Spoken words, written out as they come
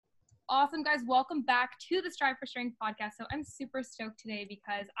Awesome, guys. Welcome back to the Strive for Strength podcast. So I'm super stoked today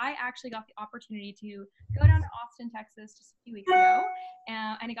because I actually got the opportunity to go down to Austin, Texas just a few weeks ago.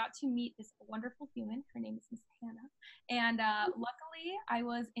 And I got to meet this wonderful human. Her name is Miss Hannah. And luckily, I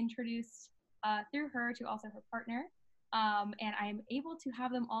was introduced through her to also her partner. And I'm able to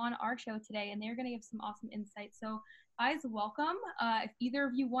have them on our show today, and they're going to give some awesome insights. So guys, welcome. If either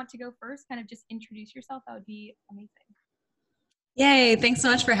of you want to go first, kind of just introduce yourself, that would be amazing. Yay. Thanks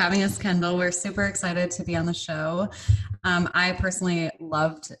so much for having us, Kendall. We're super excited to be on the show. I personally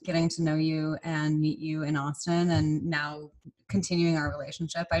loved getting to know you and meet you in Austin, and now continuing our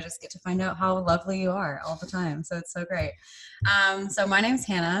relationship, I just get to find out how lovely you are all the time. So it's so great. So my name is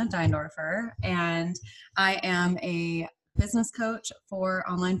Hannah Deindorfer, and I am a business coach for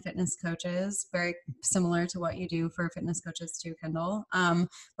online fitness coaches, very similar to what you do for fitness coaches too, Kendall.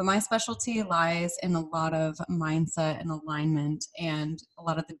 But my specialty lies in a lot of mindset and alignment and a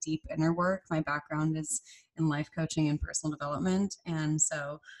lot of the deep inner work. My background is in life coaching and personal development. And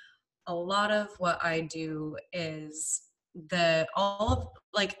so a lot of what I do is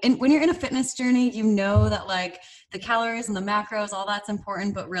when you're in a fitness journey, you know that like the calories and the macros, all that's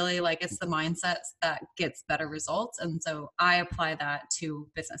important, but really like it's the mindsets that gets better results. And so I apply that to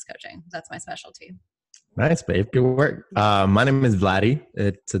business coaching. That's my specialty. Nice, babe. Good work. My name is Vladdy.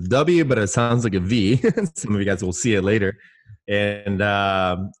 It's a W, but it sounds like a V. Some of you guys will see it later. And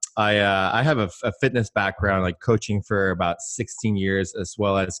I have a fitness background, like coaching for about 16 years, as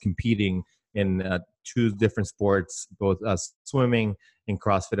well as competing in two different sports, both swimming and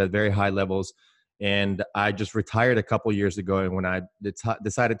CrossFit at very high levels. And I just retired a couple years ago. And when I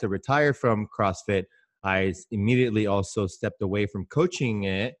decided to retire from CrossFit, I immediately also stepped away from coaching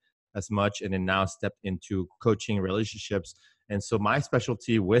it as much, and then now stepped into coaching relationships. And so my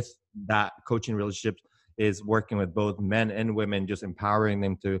specialty with that coaching relationships is working with both men and women, just empowering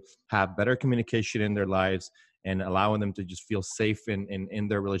them to have better communication in their lives and allowing them to just feel safe in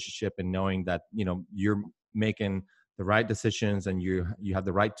their relationship, and knowing that, you know, you're making the right decisions and you have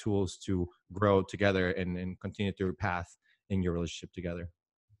the right tools to grow together and continue through your path in your relationship together.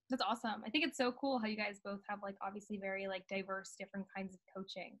 That's awesome. I think it's so cool how you guys both have like obviously very like diverse different kinds of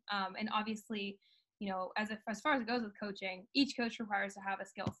coaching. And obviously, you know, as far as it goes with coaching, each coach requires to have a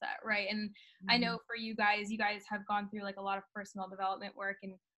skill set, right? And I know for you guys have gone through like a lot of personal development work,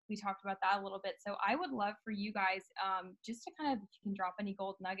 and we talked about that a little bit. So I would love for you guys just to kind of, if you can drop any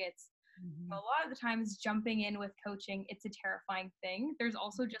gold nuggets. A lot of the times jumping in with coaching, it's a terrifying thing. There's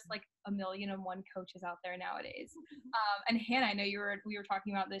also just like 1,000,001 coaches out there nowadays. And Hannah, I know we were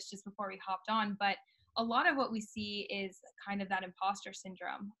talking about this just before we hopped on, but a lot of what we see is kind of that imposter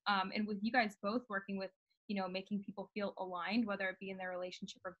syndrome. And with you guys both working with, you know, making people feel aligned, whether it be in their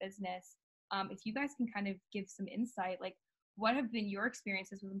relationship or business, if you guys can kind of give some insight, like what have been your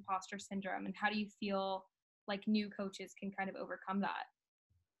experiences with imposter syndrome, and how do you feel like new coaches can kind of overcome that?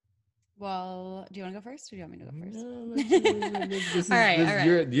 Well, do you want to go first, or do you want me to go first? All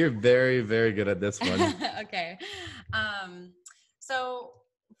right. You're very, very good at this one. Okay. So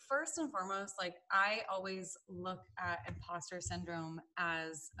first and foremost, like I always look at imposter syndrome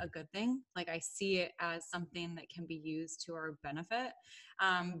as a good thing. Like I see it as something that can be used to our benefit,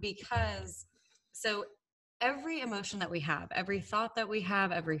 because every emotion that we have, every thought that we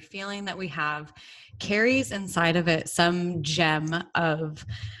have, every feeling that we have carries inside of it some gem of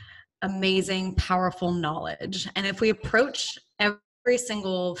amazing, powerful knowledge. And if we approach every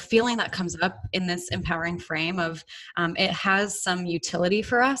single feeling that comes up in this empowering frame of it has some utility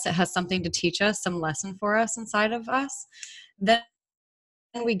for us, it has something to teach us, some lesson for us inside of us, then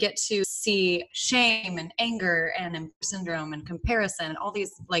we get to see shame and anger and imposter syndrome and comparison and all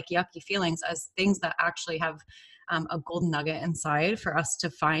these like yucky feelings as things that actually have a golden nugget inside for us to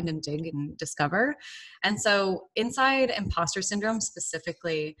find and dig and discover. And so inside imposter syndrome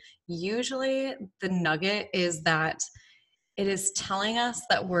specifically, usually the nugget is that it is telling us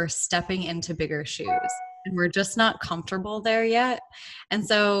that we're stepping into bigger shoes and we're just not comfortable there yet. And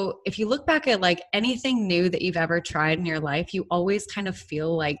so if you look back at like anything new that you've ever tried in your life, you always kind of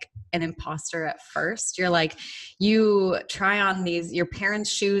feel like an imposter at first. You're like, you try on your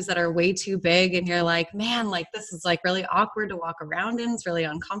parents' shoes that are way too big and you're like, man, like this is like really awkward to walk around in. It's really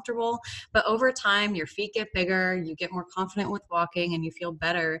uncomfortable. But over time, your feet get bigger, you get more confident with walking and you feel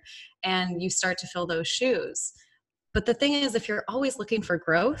better and you start to fill those shoes. But the thing is, if you're always looking for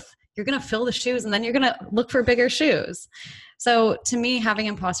growth, you're going to fill the shoes and then you're going to look for bigger shoes. So to me, having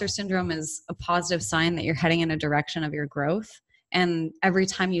imposter syndrome is a positive sign that you're heading in a direction of your growth And every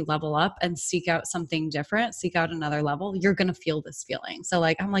time you level up and seek out something different, seek out another level, you're going to feel this feeling. So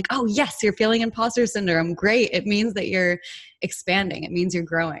like, I'm like, oh yes, you're feeling imposter syndrome. Great. It means that you're expanding. It means you're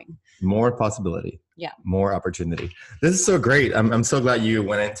growing. More possibility. Yeah. More opportunity. This is so great. I'm so glad you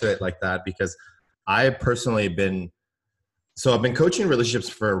went into it like that, because I personally I've been coaching relationships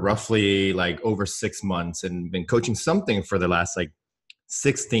for roughly like over 6 months, and been coaching something for the last like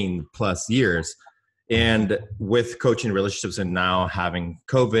 16 plus years. And with coaching relationships and now having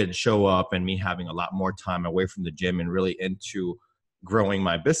COVID show up and me having a lot more time away from the gym and really into growing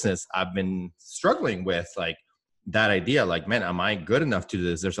my business, I've been struggling with like that idea, like, man, am I good enough to do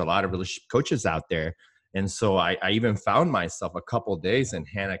this? There's a lot of relationship coaches out there. And so I even found myself a couple of days, and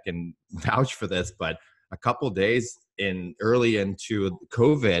Hannah can vouch for this, but a couple of days early into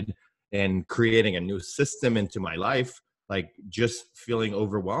COVID and creating a new system into my life, like just feeling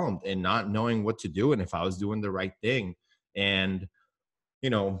overwhelmed and not knowing what to do and if I was doing the right thing. And,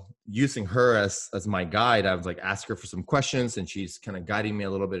 using her as my guide, I was like, ask her for some questions, and she's kind of guiding me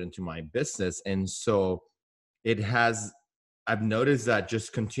a little bit into my business. And so I've noticed that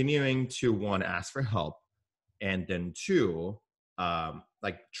just continuing to, one, ask for help, and then two,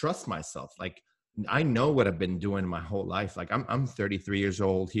 like trust myself. Like I know what I've been doing my whole life. Like I'm 33 years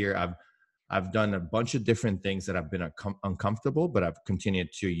old here. I've done a bunch of different things that have been uncomfortable, but I've continued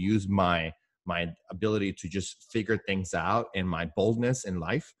to use my ability to just figure things out and my boldness in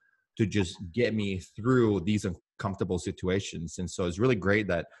life to just get me through these uncomfortable situations. And so it's really great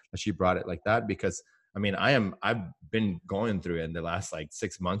that she brought it like that, because I mean, I've been going through it in the last like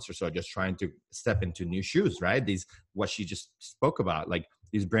 6 months or so, just trying to step into new shoes, right? What she just spoke about, like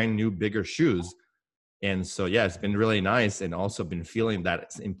these brand new, bigger shoes. And so, yeah, it's been really nice, and also been feeling that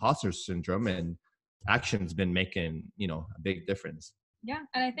imposter syndrome, and action's been making, a big difference. Yeah.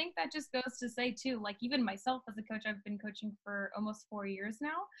 And I think that just goes to say too, like even myself as a coach, I've been coaching for almost 4 years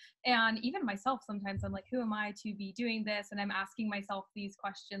now. And even myself, sometimes I'm like, who am I to be doing this? And I'm asking myself these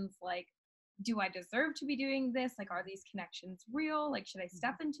questions like, do I deserve to be doing this? Like, are these connections real? Like, should I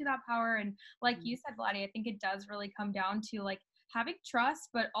step into that power? And like you said, Vladdy, I think it does really come down to like having trust,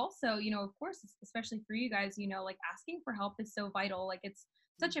 but also, of course, especially for you guys, like asking for help is so vital. Like it's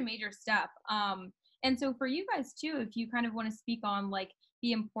such a major step. And so for you guys too, if you kind of want to speak on like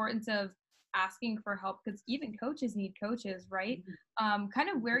the importance of asking for help, because even coaches need coaches, right? Kind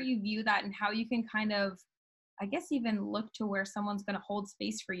of where you view that and how you can kind of, I guess, even look to where someone's going to hold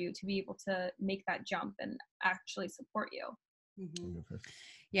space for you to be able to make that jump and actually support you. Mm-hmm.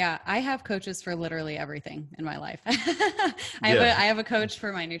 Yeah, I have coaches for literally everything in my life. I have a coach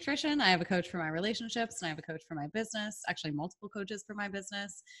for my nutrition. I have a coach for my relationships, and I have a coach for my business. Actually, multiple coaches for my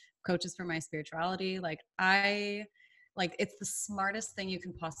business, coaches for my spirituality. It's the smartest thing you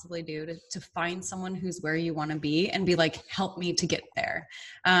can possibly do to find someone who's where you want to be and be like, help me to get there.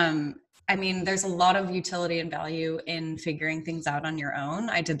 I mean, there's a lot of utility and value in figuring things out on your own.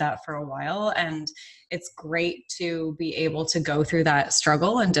 I did that for a while, and it's great to be able to go through that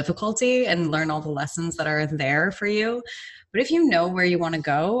struggle and difficulty and learn all the lessons that are there for you. But if you know where you want to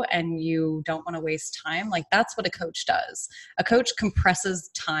go and you don't want to waste time, like that's what a coach does. A coach compresses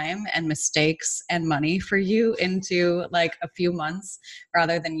time and mistakes and money for you into like a few months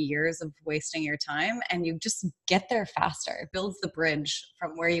rather than years of wasting your time. And you just get there faster. It builds the bridge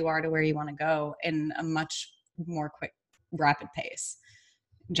from where you are to where you want to go in a much more quick, rapid pace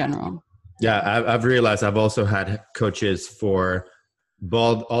in general. Yeah, I've realized I've also had coaches for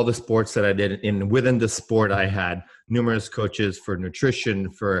all the sports that I did. Within the sport, I had numerous coaches for nutrition,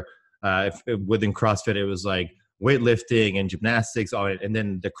 for within CrossFit, it was like weightlifting and gymnastics, and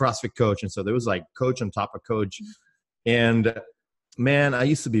then the CrossFit coach. And so there was like coach on top of coach. And man, I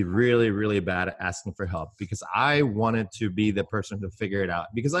used to be really, really bad at asking for help, because I wanted to be the person to figure it out,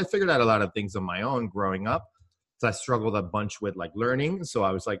 because I figured out a lot of things on my own growing up. So I struggled a bunch with like learning. So I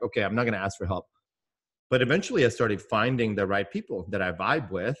was like, okay, I'm not going to ask for help. But eventually I started finding the right people that I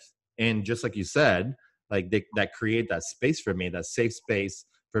vibe with. And just like you said, like that create that space for me, that safe space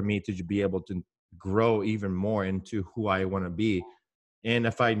for me to be able to grow even more into who I want to be. And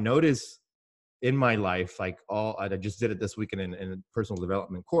if I notice in my life, like I just did it this weekend in a personal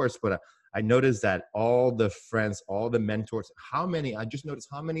development course, but I noticed that all the friends, all the mentors, I just noticed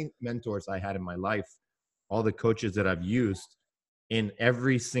how many mentors I had in my life, all the coaches that I've used in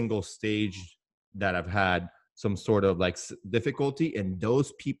every single stage that I've had some sort of like difficulty. And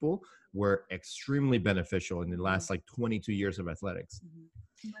those people were extremely beneficial in the last like 22 years of athletics.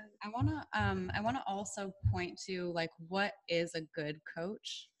 I want to also point to like, what is a good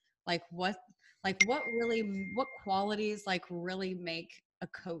coach? What qualities like really make a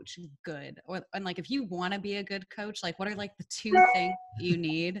coach good? And like, if you want to be a good coach, like what are like the two things you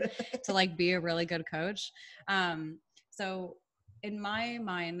need to like be a really good coach? So in my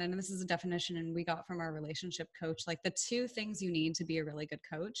mind, and this is a definition and we got from our relationship coach, like the two things you need to be a really good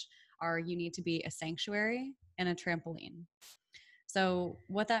coach are you need to be a sanctuary and a trampoline. So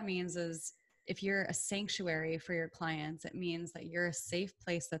what that means is if you're a sanctuary for your clients, it means that you're a safe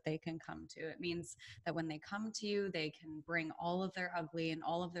place that they can come to. It means that when they come to you, they can bring all of their ugly and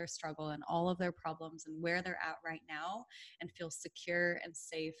all of their struggle and all of their problems and where they're at right now and feel secure and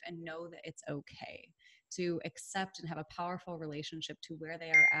safe and know that it's okay to accept and have a powerful relationship to where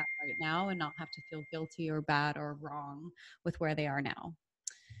they are at right now and not have to feel guilty or bad or wrong with where they are now.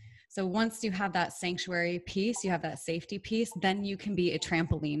 So once you have that sanctuary piece, you have that safety piece, then you can be a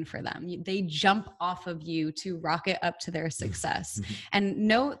trampoline for them. They jump off of you to rocket up to their success. And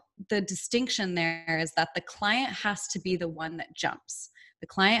note the distinction there is that the client has to be the one that jumps. The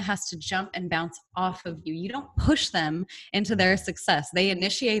client has to jump and bounce off of you. You don't push them into their success. They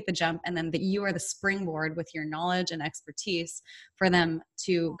initiate the jump, and then you are the springboard with your knowledge and expertise for them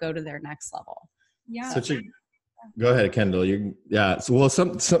to go to their next level. Yeah. Go ahead, Kendall. So well,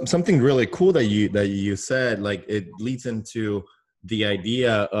 something really cool that you said, like it leads into the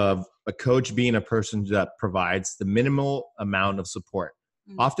idea of a coach being a person that provides the minimal amount of support.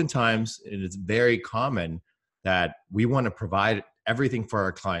 Mm-hmm. Oftentimes, it is very common that we want to provide everything for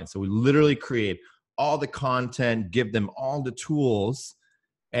our clients. So we literally create all the content, give them all the tools,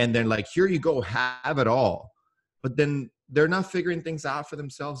 and then like, here you go, have it all. But then they're not figuring things out for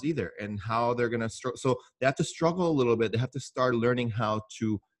themselves either, and how they're going to struggle. So they have to struggle a little bit. They have to start learning how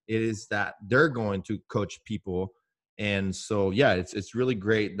to, it is that they're going to coach people. And so, yeah, it's really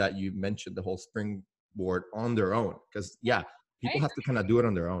great that you mentioned the whole springboard on their own, because people have to kind of do it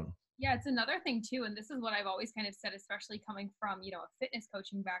on their own. Yeah, it's another thing too, and this is what I've always kind of said, especially coming from, a fitness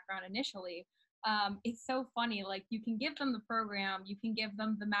coaching background initially. It's so funny, like you can give them the program, you can give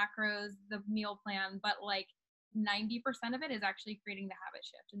them the macros, the meal plan, but like 90% of it is actually creating the habit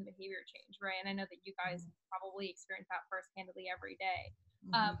shift and the behavior change, right? And I know that you guys probably experience that first-handedly every day.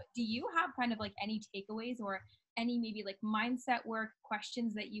 Do you have kind of like any takeaways or any maybe like mindset work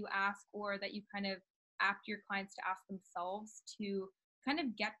questions that you ask or that you kind of apt your clients to ask themselves to kind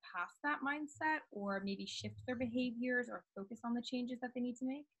of get past that mindset or maybe shift their behaviors or focus on the changes that they need to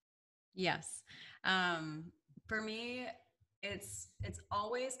make? Yes. For me, it's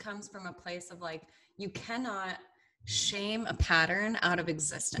always comes from a place of like, you cannot shame a pattern out of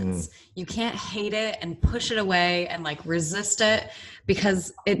existence. You can't hate it and push it away and like resist it,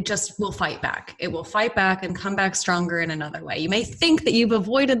 because it just will fight back. It will fight back and come back stronger in another way. You may think that you've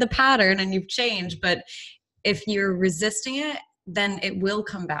avoided the pattern and you've changed, but if you're resisting it, then it will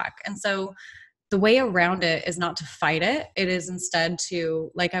come back. And so the way around it is not to fight it. It is instead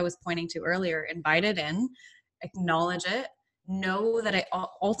to, like I was pointing to earlier, invite it in, acknowledge it, know that it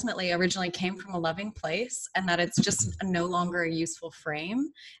ultimately originally came from a loving place and that it's just no longer a useful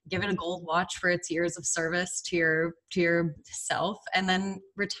frame. Give it a gold watch for its years of service to yourself, and then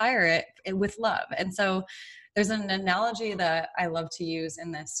retire it with love. And so there's an analogy that I love to use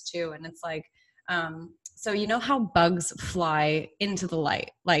in this too. And it's like, so you know how bugs fly into the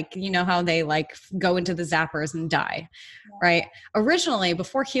light, like, you know how they like go into the zappers and die, right? Originally,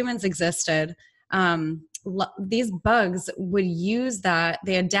 before humans existed, these bugs would use that.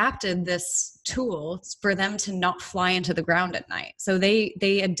 They adapted this tool for them to not fly into the ground at night. So they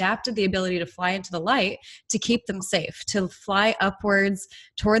adapted the ability to fly into the light to keep them safe, to fly upwards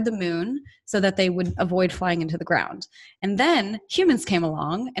toward the moon so that they would avoid flying into the ground. And then humans came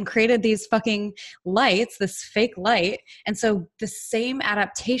along and created these fucking lights, this fake light. And so the same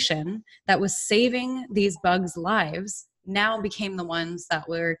adaptation that was saving these bugs' lives now became the ones that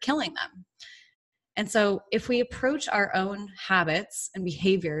were killing them. And so if we approach our own habits and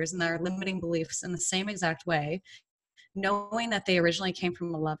behaviors and our limiting beliefs in the same exact way, knowing that they originally came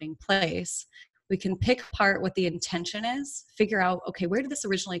from a loving place, we can pick apart what the intention is, figure out, okay, where did this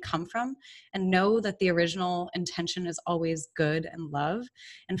originally come from? And know that the original intention is always good and love,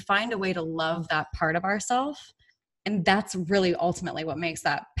 and find a way to love that part of ourselves. And that's really ultimately what makes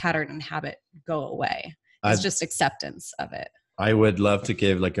that pattern and habit go away. It's just acceptance of it. I would love to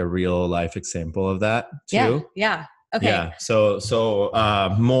give like a real life example of that too. Yeah. Okay. Yeah. So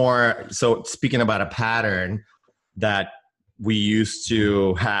speaking about a pattern that we used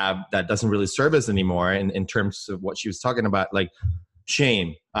to have that doesn't really serve us anymore in terms of what she was talking about, like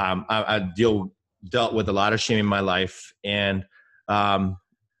shame. I dealt with a lot of shame in my life, and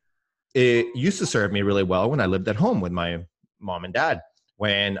it used to serve me really well when I lived at home with my mom and dad.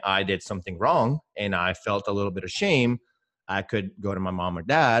 When I did something wrong and I felt a little bit of shame, I could go to my mom or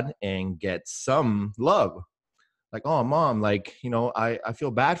dad and get some love. Like, oh, mom, like, I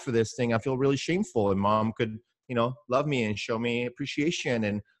feel bad for this thing. I feel really shameful. And mom could, love me and show me appreciation,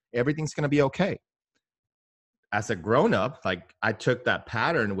 and everything's going to be okay. As a grown up, like, I took that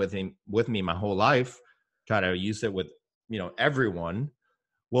pattern with me my whole life, try to use it with, everyone.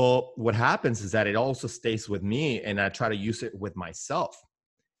 Well, what happens is that it also stays with me, and I try to use it with myself.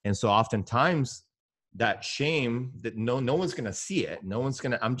 And so oftentimes that shame, that no one's going to see it.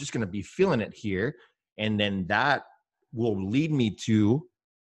 I'm just going to be feeling it here. And then that will lead me to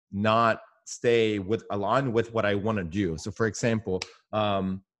not stay aligned with what I want to do. So for example, a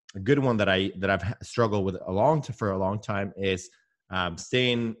good one that I've struggled with for a long time is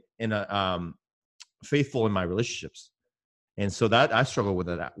staying in faithful in my relationships. And so that I struggled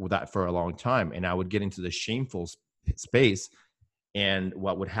with that for a long time. And I would get into the shameful space. And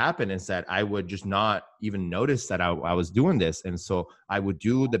what would happen is that I would just not even notice that I was doing this. And so I would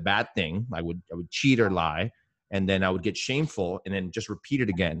do the bad thing. I would cheat or lie, and then I would get shameful, and then just repeat it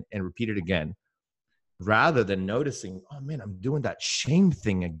again and repeat it again, rather than noticing, oh man, I'm doing that shame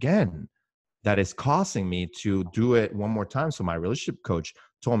thing again. That is causing me to do it one more time. So my relationship coach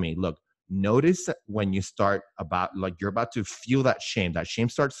told me, look, notice that when you start you're about to feel that shame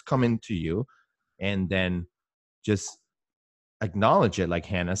starts coming to you, and then just acknowledge it, like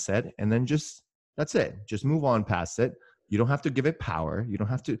Hannah said, and then that's it. Just move on past it. You don't have to give it power. You don't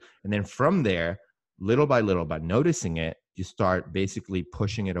have to. And then from there, little by little, by noticing it, you start basically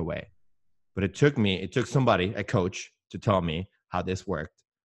pushing it away. But it took somebody, a coach, to tell me how this worked.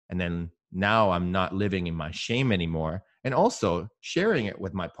 And then now I'm not living in my shame anymore. And also sharing it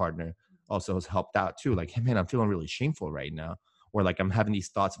with my partner also has helped out too. Like, hey man, I'm feeling really shameful right now. Or like I'm having these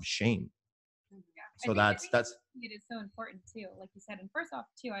thoughts of shame. So I think it is so important too, like you said. And first off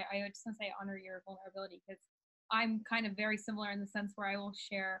too, I just want to say honor your vulnerability, because I'm kind of very similar in the sense where I will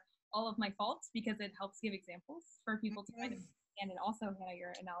share all of my faults because it helps give examples for people to kind of understand. And also, Hannah,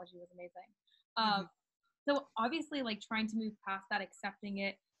 your analogy was amazing. So obviously, like, trying to move past that, accepting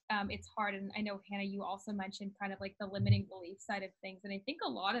it, it's hard. And I know, Hannah, you also mentioned kind of like the limiting belief side of things. And I think a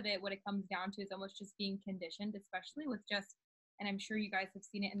lot of it, what it comes down to, is almost just being conditioned, especially with just, and I'm sure you guys have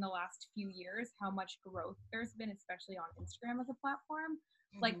seen it in the last few years, how much growth there's been, especially on Instagram as a platform,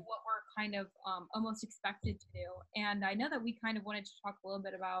 like what we're kind of almost expected to do. And I know that we kind of wanted to talk a little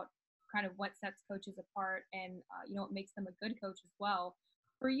bit about kind of what sets coaches apart, and what makes them a good coach as well.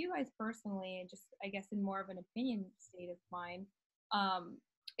 For you guys personally, and just I guess in more of an opinion state of mind,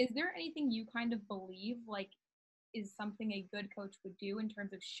 is there anything you kind of believe like is something a good coach would do in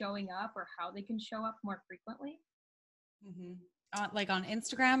terms of showing up, or how they can show up more frequently? Like on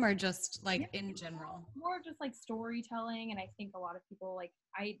Instagram, or just like in general? More just like storytelling. And I think a lot of people, like,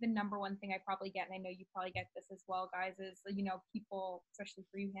 the number one thing I probably get, and I know you probably get this as well, guys, is, people, especially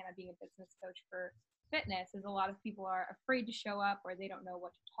for you, Hannah, being a business coach for fitness, is a lot of people are afraid to show up, or they don't know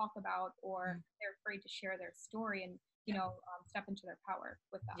what to talk about, or they're afraid to share their story and, step into their power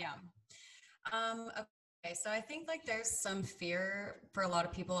with that. Okay, so I think like there's some fear for a lot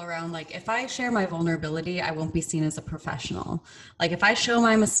of people around, like, if I share my vulnerability, I won't be seen as a professional. Like, if I show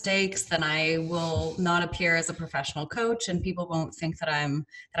my mistakes, then I will not appear as a professional coach, and people won't think that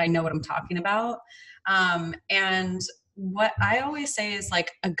I know what I'm talking about. And what I always say is,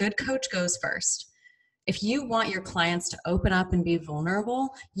 like, a good coach goes first. If you want your clients to open up and be vulnerable,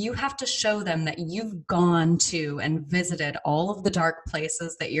 you have to show them that you've gone to and visited all of the dark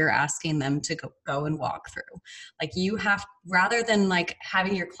places that you're asking them to go and walk through. Like, you have, rather than like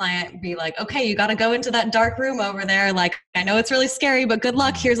having your client be like, okay, you got to go into that dark room over there. Like, I know it's really scary, but good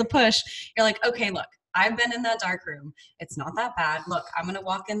luck. Here's a push. You're like, okay, look, I've been in that dark room. It's not that bad. Look, I'm going to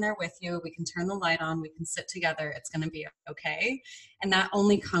walk in there with you. We can turn the light on. We can sit together. It's going to be okay. And that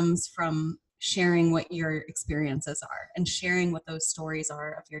only comes from sharing what your experiences are, and sharing what those stories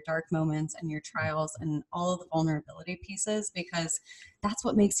are of your dark moments and your trials and all of the vulnerability pieces, because that's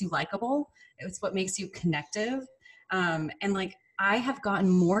what makes you likable. It's what makes you connective. And like, I have gotten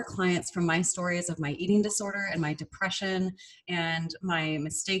more clients from my stories of my eating disorder and my depression and my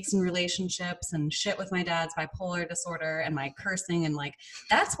mistakes in relationships and shit with my dad's bipolar disorder and my cursing. And like,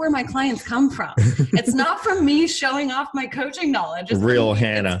 that's where my clients come from. It's not from me showing off my coaching knowledge. It's Real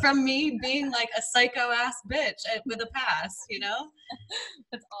Hannah. It's from me being like a psycho ass bitch with a past,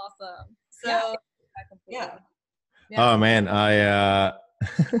 That's awesome. So yeah. Oh man, I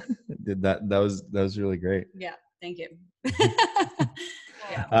did that. That was really great. Yeah. Thank you.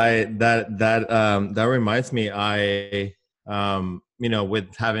 That reminds me,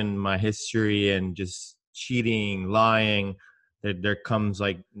 with having my history and just cheating, lying, there comes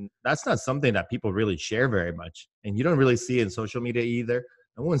like, that's not something that people really share very much. and you don't really see it in social media either.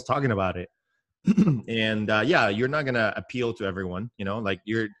 No one's talking about it. And yeah, you're not going to appeal to everyone, you know, like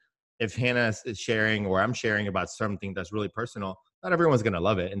if Hannah is sharing or I'm sharing about something that's really personal, not everyone's going to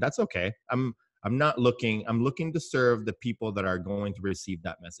love it. And that's okay. I'm looking to serve the people that are going to receive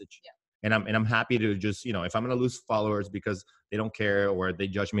that message. Yeah. And I'm happy to just, you know, if I'm going to lose followers because they don't care or they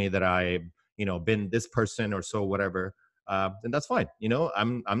judge me that I, you know, been this person or so, whatever, then that's fine. You know,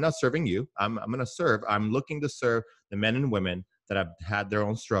 I'm not serving you. I'm I'm looking to serve the men and women that have had their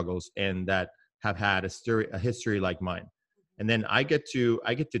own struggles and that have had a history like mine. And then I get to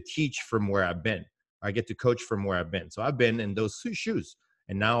teach from where I've been. I get to coach from where I've been. So I've been in those shoes,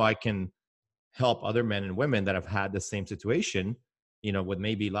 and now I can help other men and women that have had the same situation, you know, with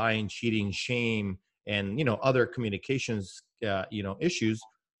maybe lying, cheating, shame, and, you know, other communications, you know, issues,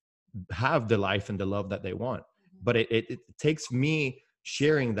 have the life and the love that they want. But it takes me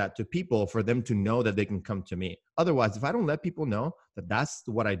sharing that to people for them to know that they can come to me. Otherwise, if I don't let people know that that's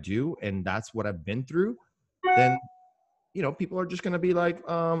what I do and that's what I've been through, then, you know, people are just going to be like,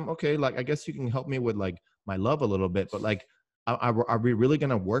 okay, like, I guess you can help me with like my love a little bit, but like, are we really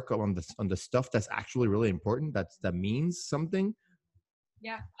going to work on the stuff that's actually really important? That means something.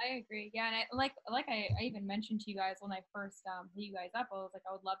 Yeah, I agree. Yeah, and I even mentioned to you guys when I first hit you guys up, I was like,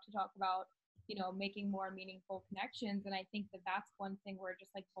 I would love to talk about, you know, making more meaningful connections, and I think that that's one thing where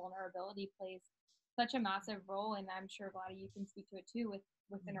just like vulnerability plays such a massive role, and I'm sure Vladi, you can speak to it too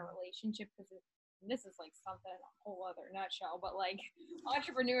within a relationship, because this is like something in a whole other nutshell, but like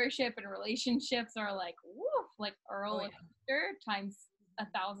entrepreneurship and relationships are like woof, like a roller coaster times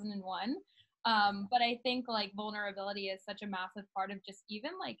 1,001. But I think like vulnerability is such a massive part of just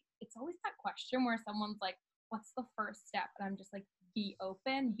even like, it's always that question where someone's like, what's the first step? And I'm just like, be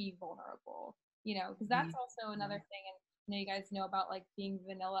open, be vulnerable, you know, because that's also another thing. And I know you guys know about like being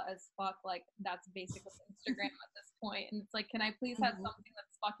vanilla as fuck. Like that's basically Instagram at this point. And it's like, can I please have something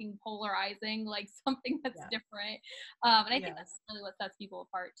that's fucking polarizing, like something that's different? And I think that's really what sets people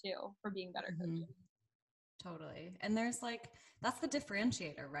apart too, for being better coaches. Totally. And there's like, that's the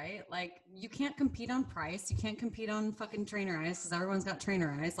differentiator, right? Like you can't compete on price. You can't compete on fucking trainer eyes because everyone's got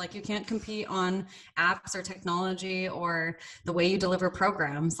trainer eyes. Like you can't compete on apps or technology or the way you deliver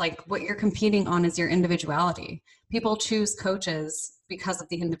programs. Like what you're competing on is your individuality. People choose coaches because of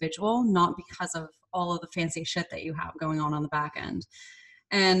the individual, not because of all of the fancy shit that you have going on the back end.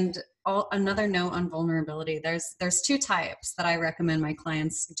 And another note on vulnerability, there's two types that I recommend my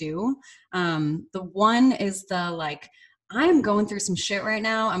clients do. The one is the like, I'm going through some shit right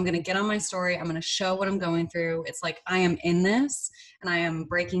now. I'm going to get on my story. I'm going to show what I'm going through. It's like, I am in this and I am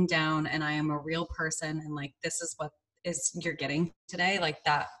breaking down and I am a real person. And like, this is what you're getting today, like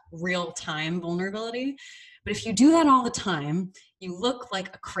that real time vulnerability. But if you do that all the time, you look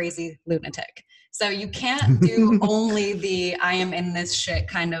like a crazy lunatic. So you can't do only the I am in this shit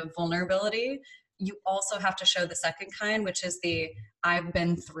kind of vulnerability. You also have to show the second kind, which is the I've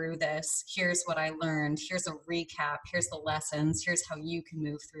been through this. Here's what I learned. Here's a recap. Here's the lessons. Here's how you can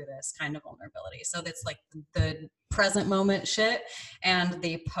move through this kind of vulnerability. So that's like the present moment shit and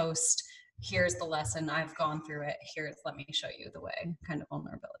the post, here's the lesson. I've gone through it. Here's, let me show you the way kind of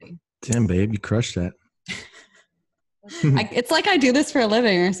vulnerability. Damn, babe, you crushed that. It's like I do this for a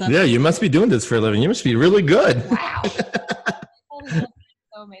living or something. Yeah, you must be doing this for a living. You must be really good. Wow.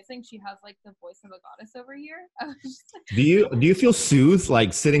 So amazing. She has like the voice of a goddess over here. Do you feel soothed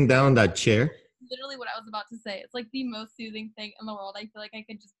like sitting down in that chair? Literally what I was about to say. It's like the most soothing thing in the world. I feel like I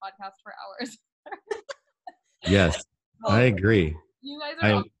could just podcast for hours. Yes, I agree. You guys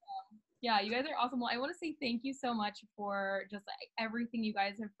are awesome. Yeah, you guys are awesome. Well, I want to say thank you so much for just like everything you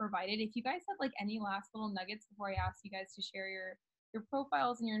guys have provided. If you guys have like any last little nuggets before I ask you guys to share your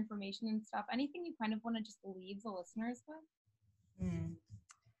profiles and your information and stuff, anything you kind of want to just leave the listeners with?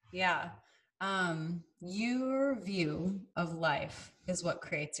 Yeah. Your view of life is what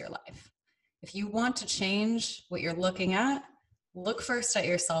creates your life. If you want to change what you're looking at, look first at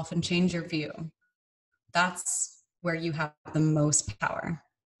yourself and change your view. That's where you have the most power.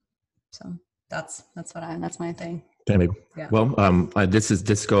 So that's my thing. Yeah. Well,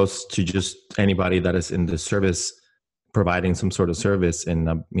 this goes to just anybody that is in the service, providing some sort of service,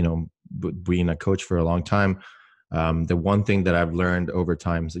 and being a coach for a long time. The one thing that I've learned over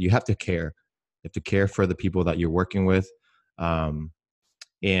time is that you have to care. You have to care for the people that you're working with,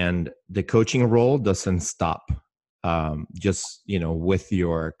 and the coaching role doesn't stop just with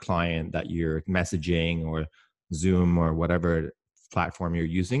your client that you're messaging or Zoom or whatever platform you're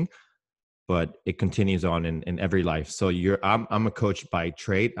using. But it continues on in every life. So I'm a coach by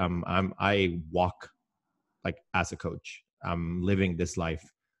trade. I walk like as a coach. I'm living this life,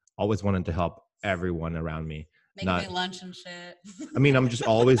 always wanting to help everyone around me. Making me lunch and shit. I mean, I'm just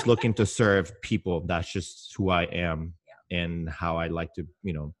always looking to serve people. That's just who I am and how I like to,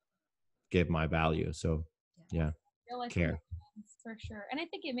 give my value. So, yeah, care. For sure. And I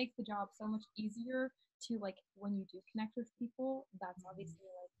think it makes the job so much easier to like when you do connect with people. That's obviously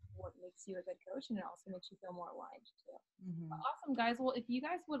like what makes you a good coach, and it also makes you feel more aligned too. Awesome, guys. Well, if you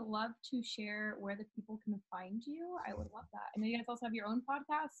guys would love to share where the people can find you, I would love that. I know you guys also have your own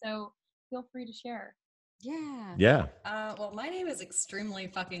podcast, so feel free to share. Yeah. Well, my name is extremely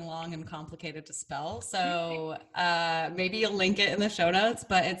fucking long and complicated to spell, so maybe you'll link it in the show notes.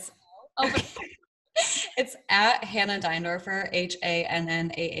 But it's it's at Hannah Deindorfer,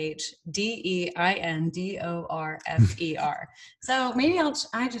 HANNAHDEINDORFER. So maybe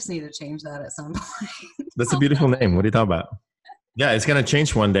I just need to change that at some point. That's a beautiful name. What are you talking about? Yeah, it's gonna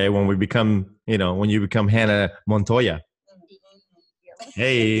change one day when we become, when you become Hannah Montoya.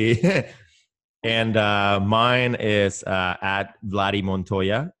 Hey. And mine is at Vladi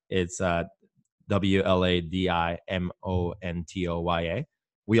Montoya. It's WLADIMONTOYA.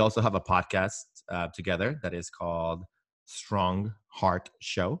 We also have a podcast together that is called Strong Heart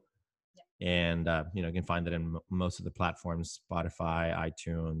Show. And, you can find it in most of the platforms, Spotify,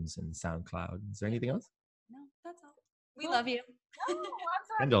 iTunes, and SoundCloud. Is there anything else? No, that's all. We love you.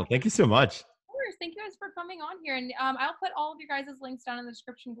 Kendall, thank you so much. Of course. Thank you guys for coming on here. And I'll put all of your guys' links down in the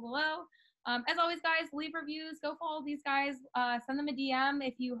description below. As always, guys, leave reviews. Go follow these guys. Send them a DM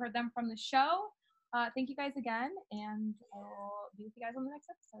if you heard them from the show. Thank you guys again, and I'll be with you guys on the next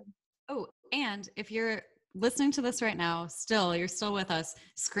episode. Oh, and if you're listening to this right now, you're still with us,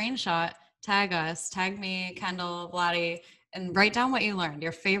 screenshot, tag us, tag me, Kendall, Vladi, and write down what you learned,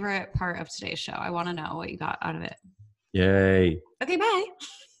 your favorite part of today's show. I want to know what you got out of it. Yay. Okay, bye.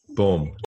 Boom.